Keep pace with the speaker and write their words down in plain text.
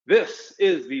This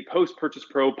is the Post Purchase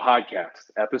Pro Podcast,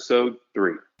 Episode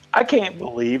 3. I can't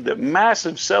believe that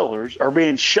massive sellers are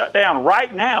being shut down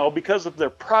right now because of their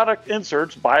product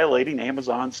inserts violating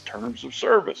Amazon's terms of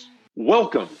service.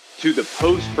 Welcome to the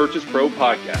Post Purchase Pro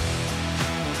Podcast.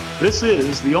 This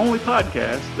is the only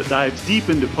podcast that dives deep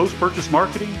into post-purchase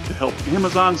marketing to help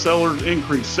Amazon sellers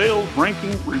increase sales,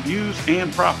 ranking, reviews,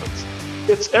 and profits.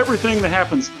 It's everything that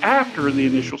happens after the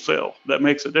initial sale that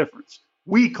makes a difference.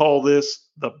 We call this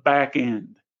the back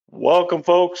end. Welcome,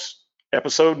 folks.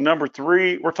 Episode number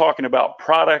 3, we're talking about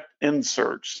product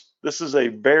inserts. This is a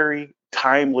very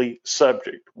timely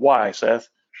subject. Why, Seth?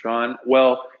 Sean,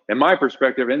 well, in my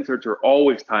perspective, inserts are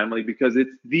always timely because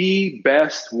it's the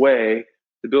best way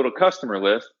to build a customer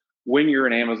list when you're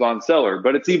an Amazon seller.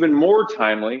 But it's even more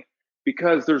timely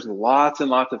because there's lots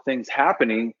and lots of things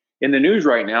happening in the news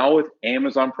right now with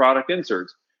Amazon product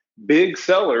inserts. Big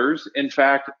sellers, in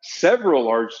fact, several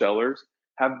large sellers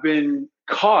have been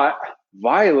caught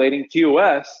violating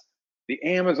TOS, the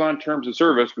Amazon terms of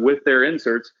service, with their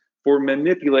inserts for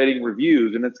manipulating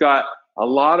reviews. And it's got a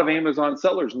lot of Amazon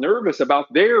sellers nervous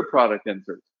about their product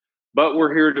inserts. But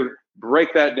we're here to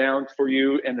break that down for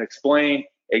you and explain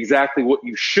exactly what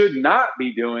you should not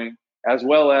be doing, as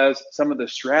well as some of the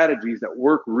strategies that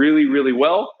work really, really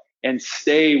well and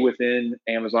stay within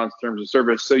Amazon's terms of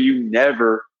service so you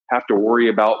never have to worry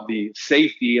about the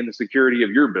safety and the security of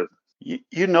your business.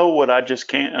 You know what I just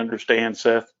can't understand,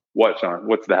 Seth? What, Sean?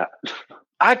 What's that?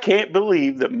 I can't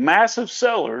believe that massive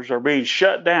sellers are being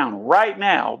shut down right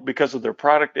now because of their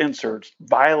product inserts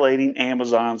violating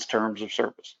Amazon's terms of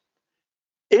service.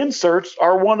 Inserts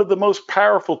are one of the most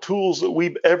powerful tools that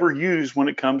we've ever used when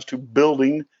it comes to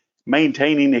building,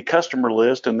 maintaining a customer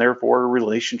list, and therefore a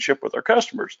relationship with our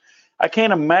customers. I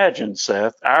can't imagine,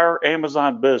 Seth, our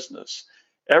Amazon business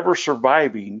ever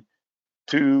surviving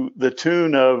to the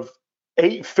tune of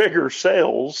 8-figure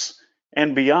sales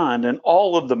and beyond, and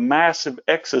all of the massive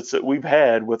exits that we've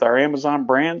had with our Amazon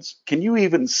brands. Can you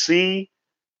even see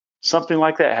something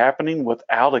like that happening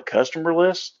without a customer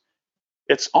list?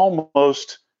 It's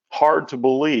almost hard to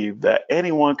believe that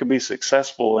anyone can be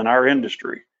successful in our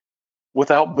industry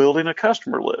without building a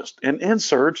customer list. And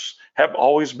inserts have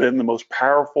always been the most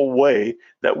powerful way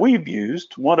that we've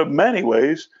used, one of many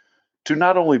ways, to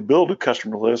not only build a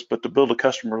customer list, but to build a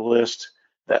customer list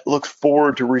that looks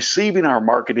forward to receiving our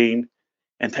marketing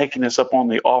and taking us up on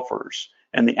the offers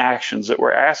and the actions that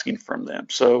we're asking from them.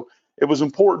 So it was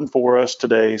important for us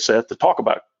today, Seth, to talk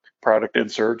about product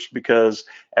inserts, because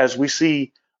as we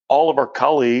see all of our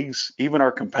colleagues, even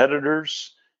our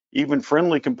competitors, even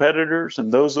friendly competitors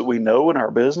and those that we know in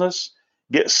our business,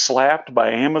 get slapped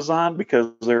by Amazon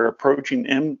because they're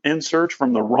approaching inserts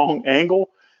from the wrong angle,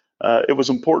 it was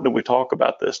important that we talk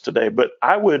about this today. But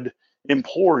I would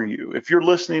implore you, if you're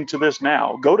listening to this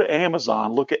now, go to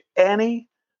Amazon, look at any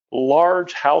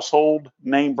large household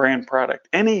name brand product,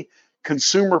 any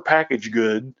consumer packaged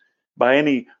good by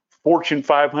any Fortune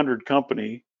 500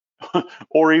 company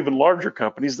or even larger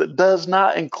companies that does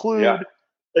not include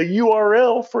a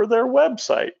URL for their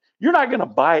website. You're not going to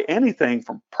buy anything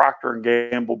from Procter &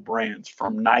 Gamble brands,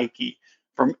 from Nike,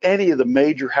 from any of the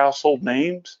major household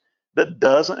names that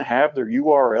doesn't have their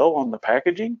URL on the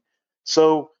packaging.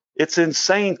 So it's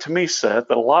insane to me, Seth,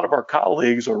 that a lot of our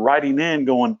colleagues are writing in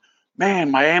going,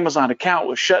 man, my Amazon account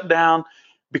was shut down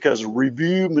because of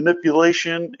review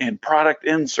manipulation and product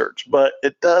inserts. But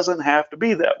it doesn't have to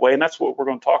be that way. And that's what we're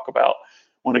going to talk about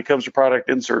when it comes to product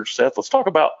inserts, Seth. Let's talk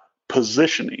about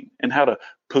positioning and how to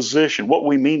position, what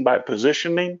we mean by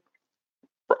positioning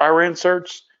for our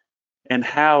inserts, and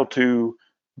how to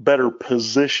better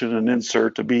position an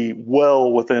insert to be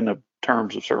well within the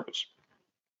terms of service.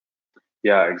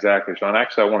 Yeah, exactly, Sean.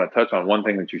 Actually, I want to touch on one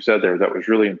thing that you said there that was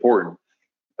really important.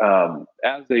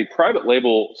 As a private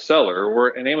label seller or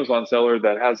an Amazon seller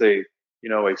that has a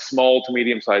small to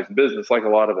medium sized business, like a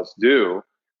lot of us do,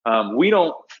 we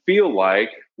don't feel like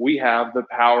we have the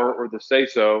power or the say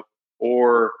so,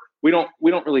 or we don't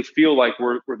really feel like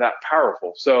we're that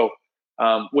powerful. So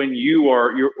when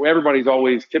everybody's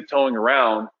always tiptoeing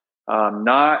around,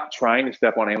 not trying to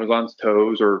step on Amazon's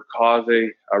toes or cause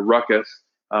a ruckus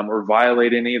or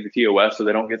violate any of the TOS so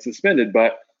they don't get suspended.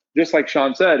 But just like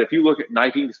Sean said, if you look at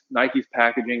Nike's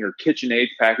packaging or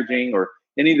KitchenAid's packaging or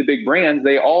any of the big brands,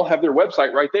 they all have their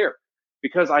website right there.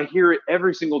 Because I hear it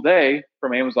every single day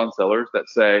from Amazon sellers that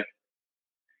say,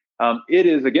 it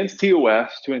is against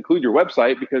TOS to include your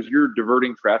website because you're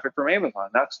diverting traffic from Amazon.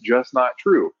 That's just not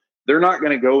true. They're not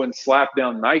going to go and slap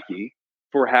down Nike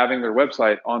for having their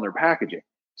website on their packaging.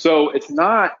 So it's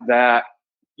not that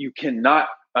you cannot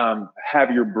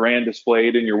have your brand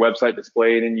displayed and your website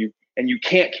displayed and you and you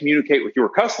can't communicate with your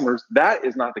customers. That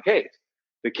is not the case.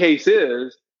 The case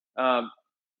is,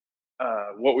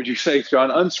 what would you say, John?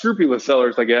 Unscrupulous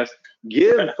sellers, I guess,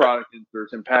 give product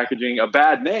inserts and packaging a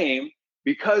bad name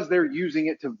because they're using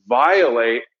it to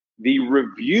violate the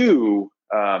review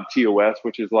TOS,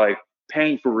 which is like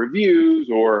paying for reviews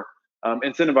or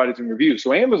incentivizing reviews.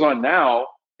 So Amazon now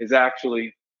is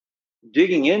actually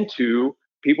digging into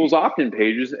people's opt-in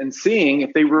pages and seeing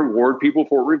if they reward people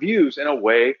for reviews in a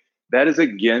way that is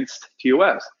against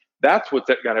TOS. That's what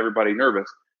got everybody nervous.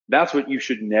 That's what you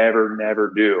should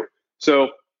never do. So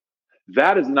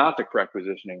that is not the correct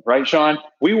positioning, right, Sean?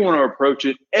 We want to approach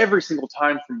it every single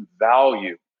time from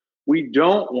value. We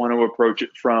don't want to approach it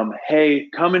from, hey,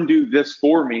 come and do this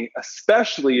for me,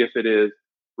 especially if it is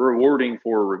rewarding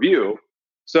for a review.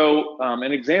 So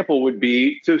an example would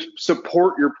be to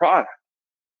support your product.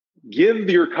 Give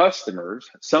your customers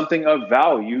something of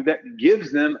value that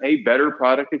gives them a better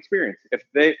product experience.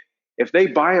 If they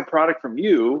buy a product from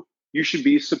you, you should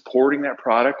be supporting that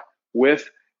product with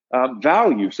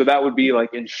value. So that would be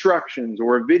like instructions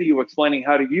or a video explaining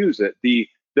how to use it, the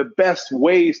best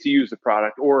ways to use the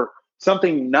product, or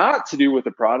something not to do with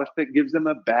the product that gives them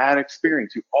a bad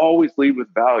experience. You always lead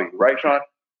with value, right, Sean?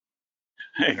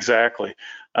 Exactly.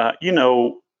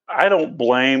 I don't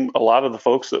blame a lot of the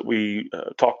folks that we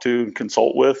talk to and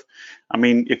consult with. I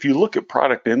mean, if you look at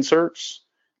product inserts,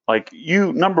 like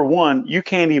number one, you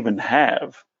can't even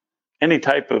have any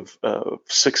type of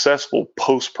successful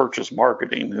post-purchase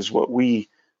marketing is what we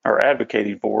are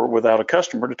advocating for without a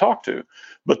customer to talk to.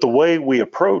 But the way we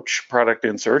approach product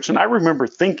inserts, and I remember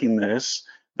thinking this,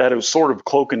 that it was sort of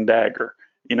cloak and dagger.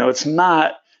 It's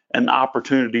not an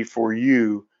opportunity for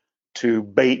you to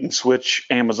bait and switch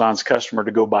Amazon's customer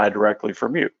to go buy directly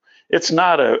from you. It's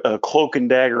not a cloak and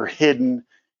dagger hidden.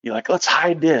 You're like, let's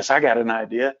hide this. I got an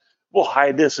idea. We'll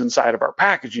hide this inside of our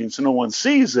packaging so no one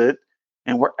sees it.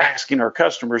 And we're asking our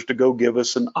customers to go give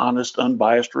us an honest,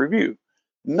 unbiased review.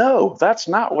 No, that's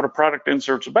not what a product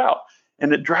insert's about.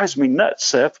 And it drives me nuts,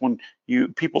 Seth, when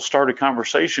people start a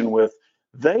conversation with,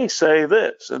 they say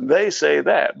this and they say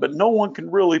that, but no one can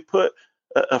really put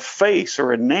a face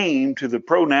or a name to the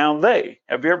pronoun they.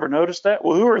 Have you ever noticed that?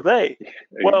 Well, who are they?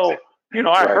 Well,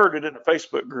 I heard it in a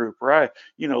Facebook group, or I,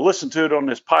 listened to it on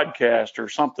this podcast or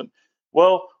something.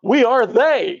 Well, we are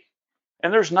they.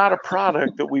 And there's not a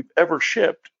product that we've ever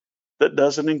shipped that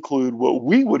doesn't include what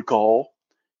we would call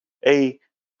a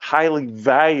highly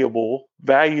valuable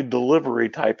value delivery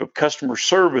type of customer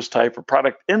service type of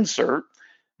product insert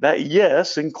that,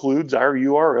 yes, includes our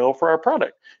URL for our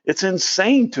product. It's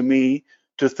insane to me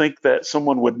to think that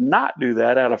someone would not do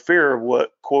that out of fear of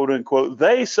what, quote unquote,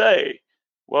 they say.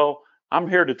 Well, I'm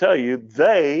here to tell you,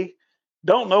 they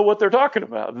don't know what they're talking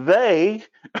about. They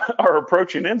are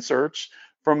approaching inserts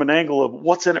from an angle of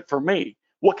what's in it for me?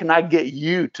 What can I get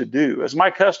you to do? As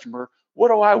my customer, what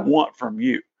do I want from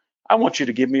you? I want you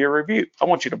to give me a review. I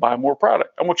want you to buy more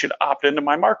product. I want you to opt into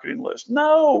my marketing list.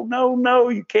 No,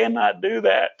 you cannot do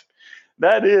that.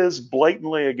 That is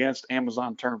blatantly against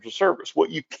Amazon terms of service. What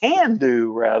you can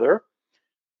do, rather,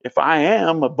 if I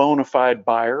am a bona fide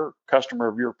buyer, customer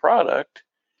of your product,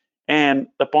 and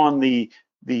upon the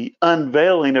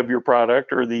unveiling of your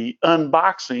product or the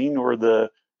unboxing or the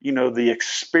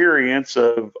experience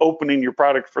of opening your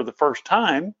product for the first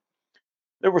time,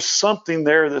 there was something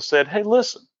there that said, hey,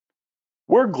 listen,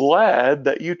 we're glad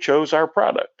that you chose our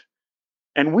product.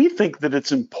 And we think that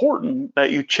it's important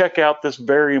that you check out this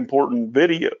very important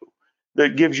video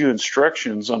that gives you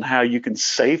instructions on how you can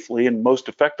safely and most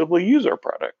effectively use our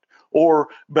product. Or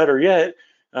better yet,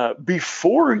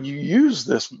 before you use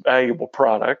this valuable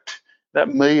product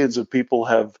that millions of people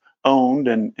have owned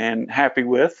and happy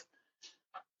with,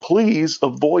 please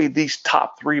avoid these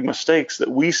top 3 mistakes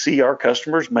that we see our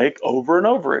customers make over and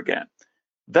over again.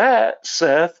 That,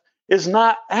 Seth, is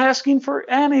not asking for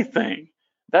anything.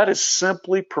 That is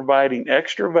simply providing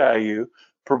extra value,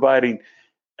 providing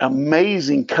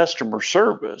amazing customer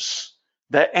service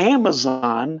that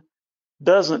Amazon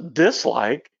doesn't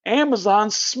dislike.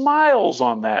 Amazon smiles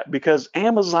on that because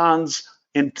Amazon's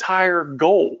entire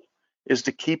goal is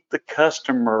to keep the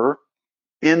customer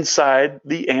inside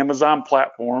the Amazon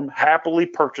platform, happily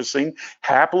purchasing,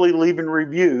 happily leaving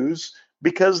reviews,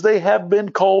 because they have been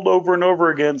called over and over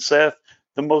again, Seth,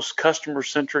 the most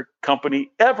customer-centric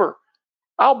company ever.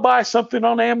 I'll buy something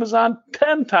on Amazon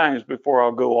 10 times before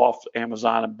I'll go off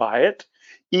Amazon and buy it,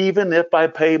 even if I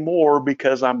pay more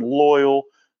because I'm loyal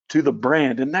to the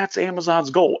brand. And that's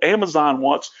Amazon's goal. Amazon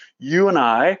wants you and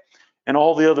I and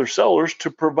all the other sellers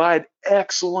to provide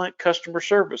excellent customer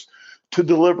service, to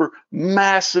deliver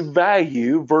massive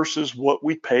value versus what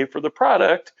we pay for the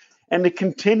product. and to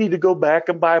continue to go back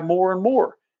and buy more and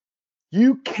more.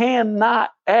 You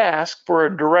cannot ask for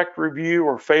a direct review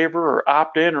or favor or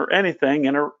opt-in or anything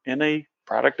in a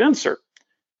product insert.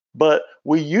 But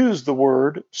we use the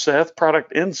word, Seth,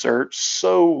 product insert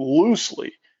so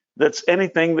loosely that's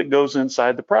anything that goes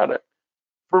inside the product.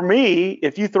 For me,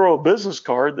 if you throw a business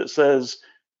card that says,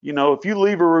 if you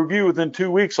leave a review within 2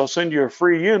 weeks, I'll send you a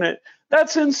free unit,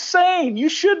 that's insane. You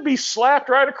should be slapped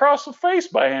right across the face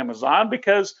by Amazon,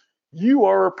 because you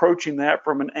are approaching that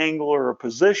from an angle or a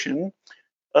position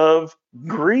of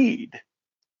greed,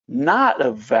 not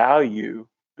of value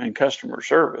and customer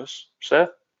service. Seth?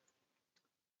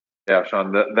 Yeah,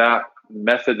 Sean, that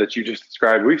method that you just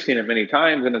described, we've seen it many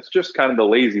times, and it's just kind of the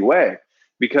lazy way.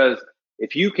 Because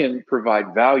if you can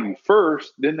provide value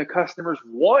first, then the customers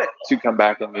want to come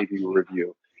back and leave you a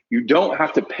review. You don't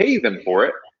have to pay them for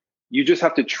it. You just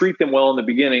have to treat them well in the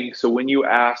beginning, so when you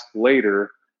ask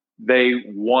later, they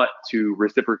want to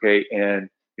reciprocate and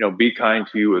be kind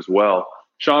to you as well.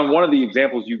 Sean, one of the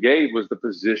examples you gave was the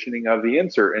positioning of the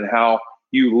insert and how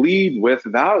you lead with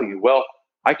value. Well,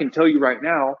 I can tell you right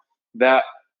now that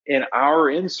in our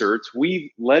inserts, we've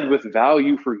led with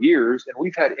value for years, and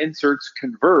we've had inserts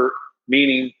convert,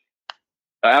 meaning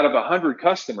out of 100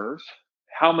 customers,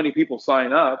 how many people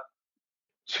sign up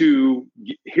to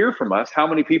hear from us, how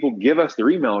many people give us their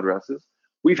email addresses.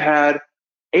 We've had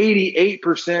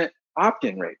 88%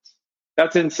 opt-in rates.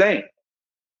 That's insane.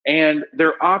 And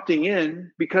they're opting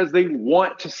in because they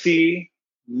want to see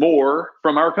more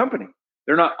from our company.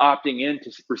 They're not opting in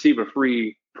to receive a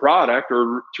free product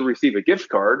or to receive a gift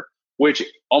card, which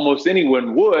almost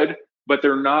anyone would, but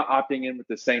they're not opting in with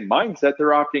the same mindset. They're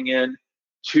opting in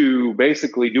to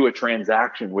basically do a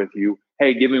transaction with you.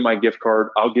 Hey, give me my gift card.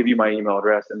 I'll give you my email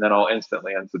address, and then I'll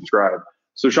instantly unsubscribe.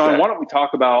 So, Sean, why don't we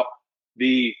talk about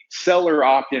the seller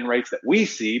opt-in rates that we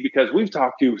see, because we've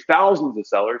talked to thousands of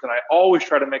sellers, and I always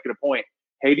try to make it a point.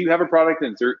 Hey, do you have a product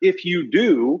insert? If you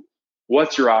do,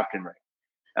 what's your opt-in rate?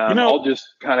 I'll just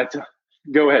kind of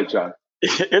go ahead, John.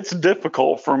 It's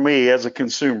difficult for me as a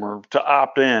consumer to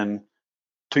opt in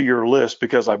to your list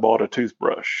because I bought a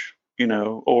toothbrush,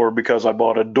 or because I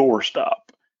bought a doorstop.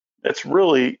 It's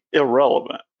really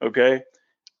irrelevant, okay?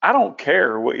 I don't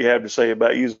care what you have to say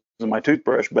about using my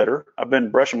toothbrush better. I've been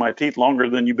brushing my teeth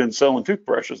longer than you've been selling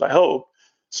toothbrushes, I hope.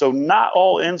 So not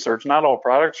all inserts, not all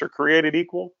products are created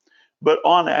equal, but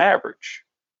on average,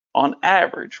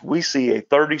 we see a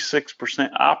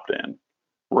 36% opt-in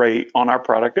rate on our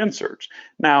product inserts.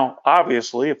 Now,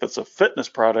 obviously, if it's a fitness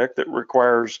product that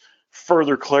requires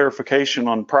further clarification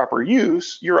on proper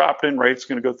use, your opt-in rate is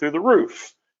going to go through the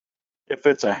roof. If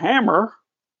it's a hammer,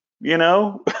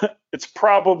 it's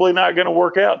probably not going to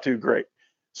work out too great.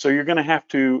 So you're going to have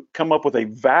to come up with a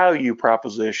value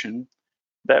proposition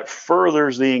that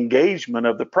furthers the engagement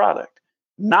of the product,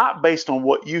 not based on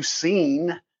what you've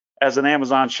seen as an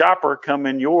Amazon shopper come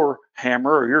in your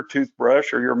hammer or your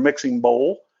toothbrush or your mixing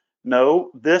bowl.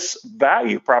 No, this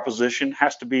value proposition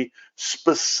has to be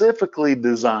specifically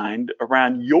designed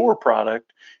around your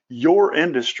product, your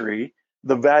industry,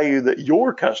 the value that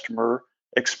your customer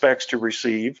expects to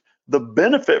receive, the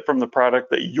benefit from the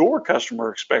product that your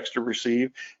customer expects to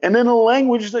receive, and in a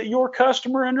language that your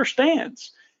customer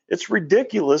understands. It's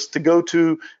ridiculous to go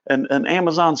to an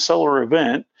Amazon seller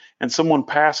event and someone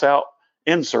pass out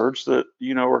inserts that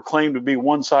are claimed to be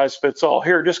one size fits all.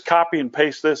 Here, just copy and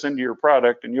paste this into your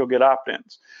product and you'll get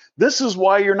opt-ins. This is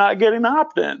why you're not getting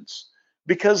opt-ins,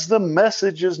 because the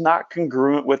message is not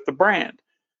congruent with the brand,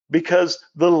 because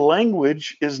the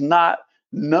language is not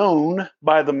known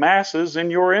by the masses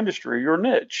in your industry, your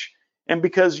niche, and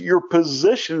because you're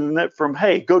positioning it from,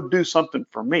 hey, go do something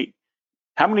for me.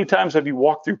 How many times have you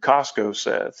walked through Costco,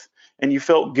 Seth, and you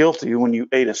felt guilty when you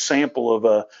ate a sample of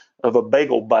a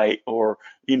bagel bite or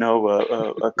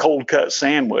a cold cut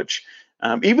sandwich,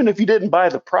 even if you didn't buy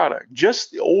the product?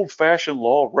 Just the old-fashioned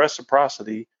law of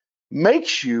reciprocity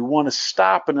makes you want to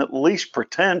stop and at least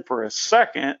pretend for a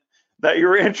second that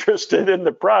you're interested in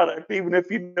the product, even if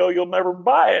you'll never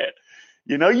buy it.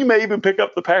 You may even pick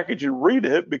up the package and read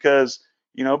it because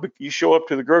you show up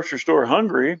to the grocery store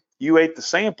hungry, you ate the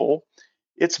sample.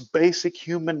 It's basic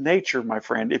human nature, my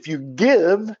friend. If you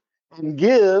give and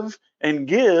give and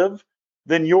give,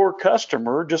 then your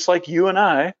customer, just like you and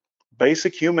I,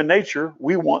 basic human nature,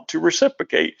 we want to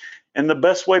reciprocate. And the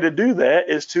best way to do that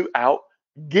is to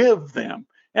outgive them.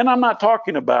 And I'm not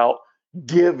talking about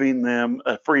giving them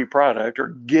a free product or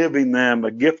giving them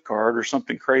a gift card or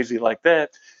something crazy like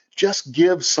that. Just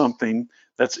give something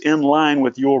that's in line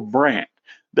with your brand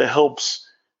that helps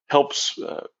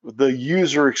the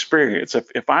user experience.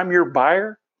 If I'm your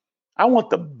buyer, I want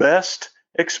the best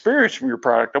experience from your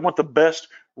product. I want the best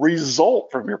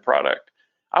result from your product.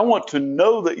 I want to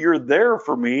know that you're there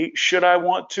for me should I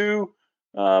want to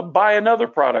buy another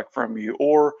product from you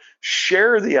or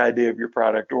share the idea of your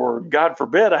product, or God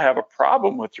forbid, I have a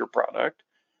problem with your product.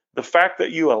 The fact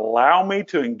that you allow me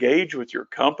to engage with your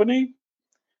company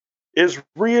is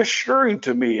reassuring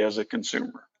to me as a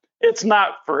consumer. It's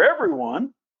not for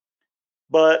everyone,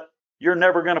 but you're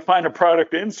never going to find a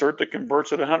product insert that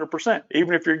converts at 100%.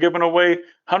 Even if you're giving away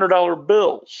 $100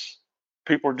 bills,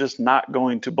 people are just not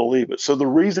going to believe it. So the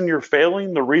reason you're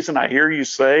failing, the reason I hear you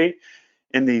say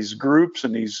in these groups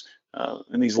and these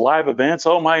live events,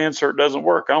 oh, my insert doesn't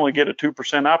work. I only get a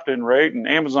 2% opt-in rate, and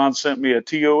Amazon sent me a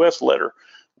TOS letter.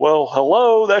 Well,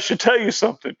 hello, that should tell you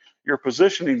something. Your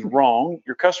positioning's wrong.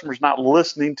 Your customer's not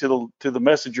listening to the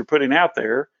message you're putting out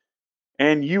there,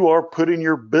 and you are putting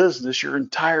your business, your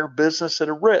entire business, at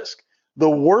a risk. The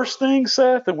worst thing,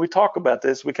 Seth, and we talk about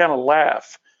this, we kind of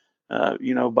laugh,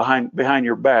 behind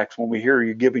your backs when we hear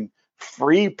you giving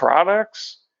free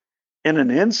products in an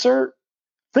insert.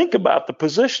 Think about the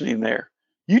positioning there.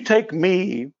 You take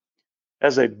me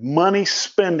as a money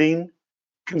spending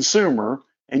consumer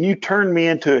and you turn me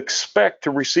into expect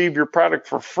to receive your product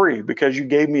for free because you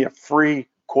gave me a free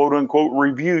quote unquote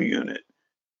review unit.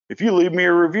 If you leave me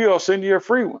a review, I'll send you a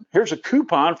free one. Here's a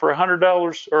coupon for $100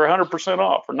 or 100%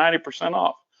 off or 90%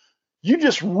 off. You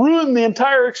just ruined the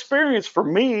entire experience for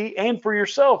me and for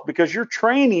yourself because you're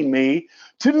training me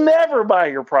to never buy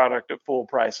your product at full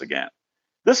price again.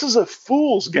 This is a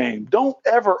fool's game. Don't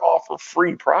ever offer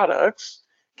free products.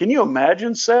 Can you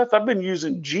imagine, Seth? I've been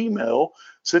using Gmail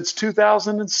since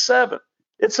 2007.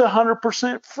 It's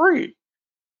 100% free.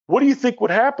 What do you think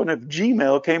would happen if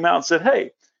Gmail came out and said,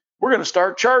 hey, we're going to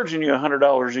start charging you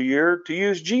 $100 a year to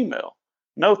use Gmail?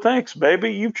 No thanks,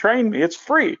 baby. You've trained me. It's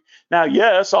free. Now,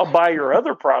 yes, I'll buy your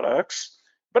other products,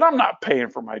 but I'm not paying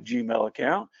for my Gmail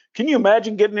account. Can you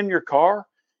imagine getting in your car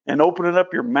and opening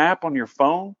up your map on your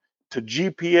phone to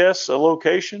GPS a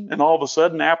location, and all of a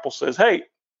sudden Apple says, hey,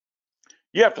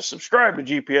 you have to subscribe to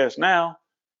GPS now.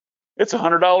 It's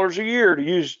 $100 a year to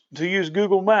use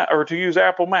Google Maps or to use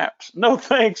Apple Maps. No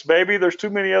thanks, baby. There's too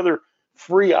many other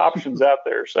free options out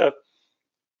there, Seth.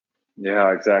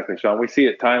 Yeah, exactly, Sean. We see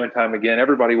it time and time again.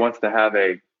 Everybody wants to have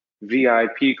a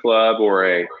VIP club or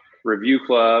a review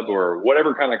club or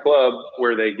whatever kind of club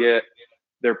where they get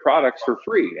their products for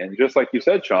free. And just like you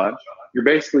said, Sean, you're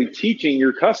basically teaching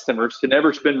your customers to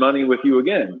never spend money with you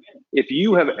again. If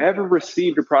you have ever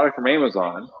received a product from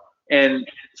Amazon and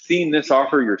seen this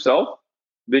offer yourself,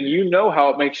 then you know how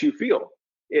it makes you feel.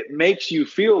 It makes you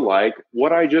feel like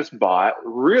what I just bought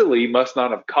really must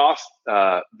not have cost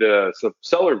the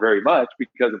seller very much,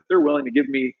 because if they're willing to give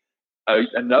me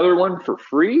another one for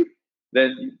free,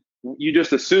 then you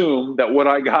just assume that what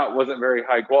I got wasn't very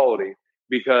high quality,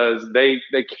 because they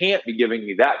can't be giving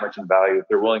me that much in value if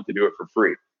they're willing to do it for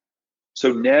free.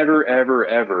 So never, ever,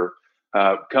 ever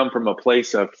come from a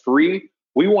place of free.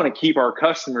 We want to keep our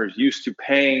customers used to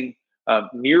paying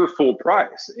near full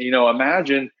price.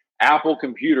 Imagine Apple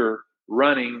Computer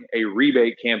running a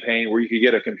rebate campaign where you could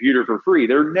get a computer for free.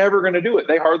 They're never going to do it.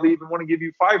 They hardly even want to give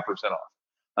you 5%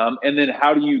 off. And then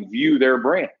how do you view their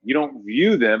brand? You don't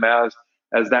view them as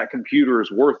that computer is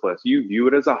worthless. You view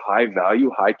it as a high value,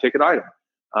 high ticket item.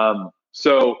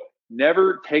 So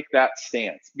never take that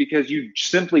stance, because you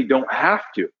simply don't have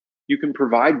to. You can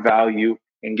provide value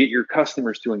and get your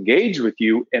customers to engage with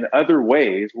you in other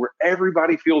ways where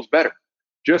everybody feels better.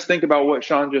 Just think about what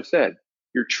Sean just said.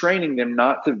 You're training them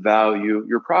not to value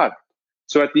your product.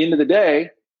 So at the end of the day,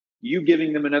 you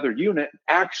giving them another unit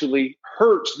actually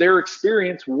hurts their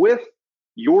experience with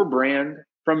your brand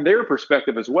from their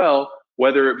perspective as well,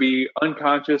 whether it be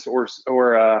unconscious or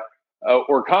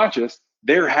conscious.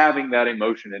 They're having that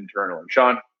emotion internally.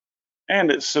 Sean?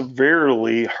 And it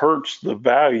severely hurts the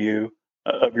value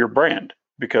of your brand,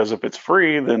 because if it's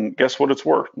free, then guess what it's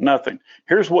worth? Nothing.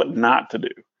 Here's what not to do.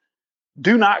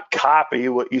 Do not copy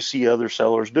what you see other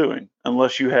sellers doing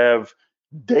unless you have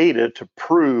data to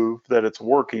prove that it's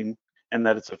working and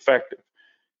that it's effective.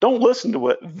 Don't listen to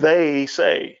what they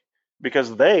say,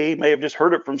 because they may have just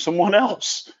heard it from someone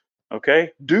else.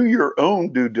 Okay? Do your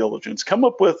own due diligence. Come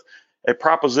up with a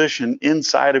proposition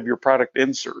inside of your product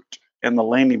insert and the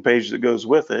landing page that goes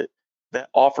with it that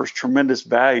offers tremendous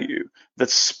value,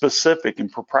 that's specific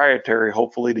and proprietary,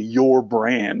 hopefully, to your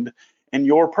brand and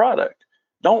your product.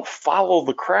 Don't follow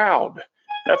the crowd.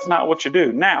 That's not what you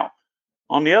do. Now,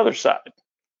 on the other side,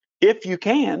 if you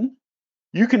can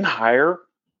hire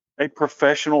a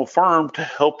professional firm to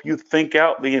help you think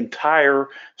out the entire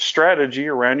strategy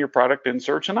around your product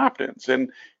inserts and opt-ins. And,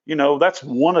 that's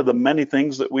one of the many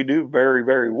things that we do very,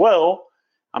 very well.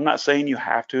 I'm not saying you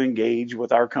have to engage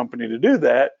with our company to do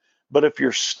that, but if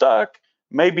you're stuck,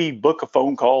 maybe book a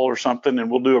phone call or something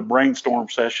and we'll do a brainstorm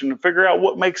session and figure out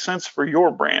what makes sense for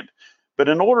your brand. But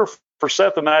in order for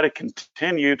Seth and I to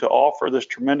continue to offer this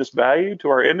tremendous value to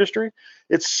our industry,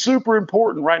 it's super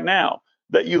important right now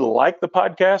that you like the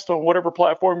podcast on whatever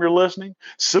platform you're listening,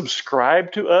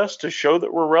 subscribe to us to show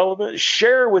that we're relevant,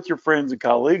 share with your friends and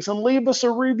colleagues, and leave us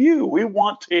a review. We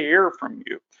want to hear from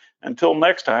you. Until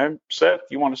next time, Seth,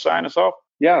 you want to sign us off?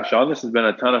 Yeah, Sean, this has been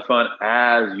a ton of fun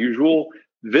as usual.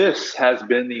 This has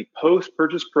been the Post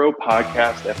Purchase Pro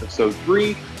Podcast, episode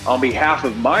 3. On behalf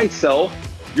of myself,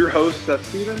 your host, Seth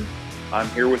Stevens, I'm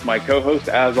here with my co-host,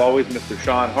 as always, Mr.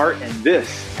 Sean Hart, and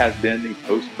this has been the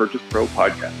Post Purchase Pro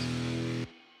Podcast.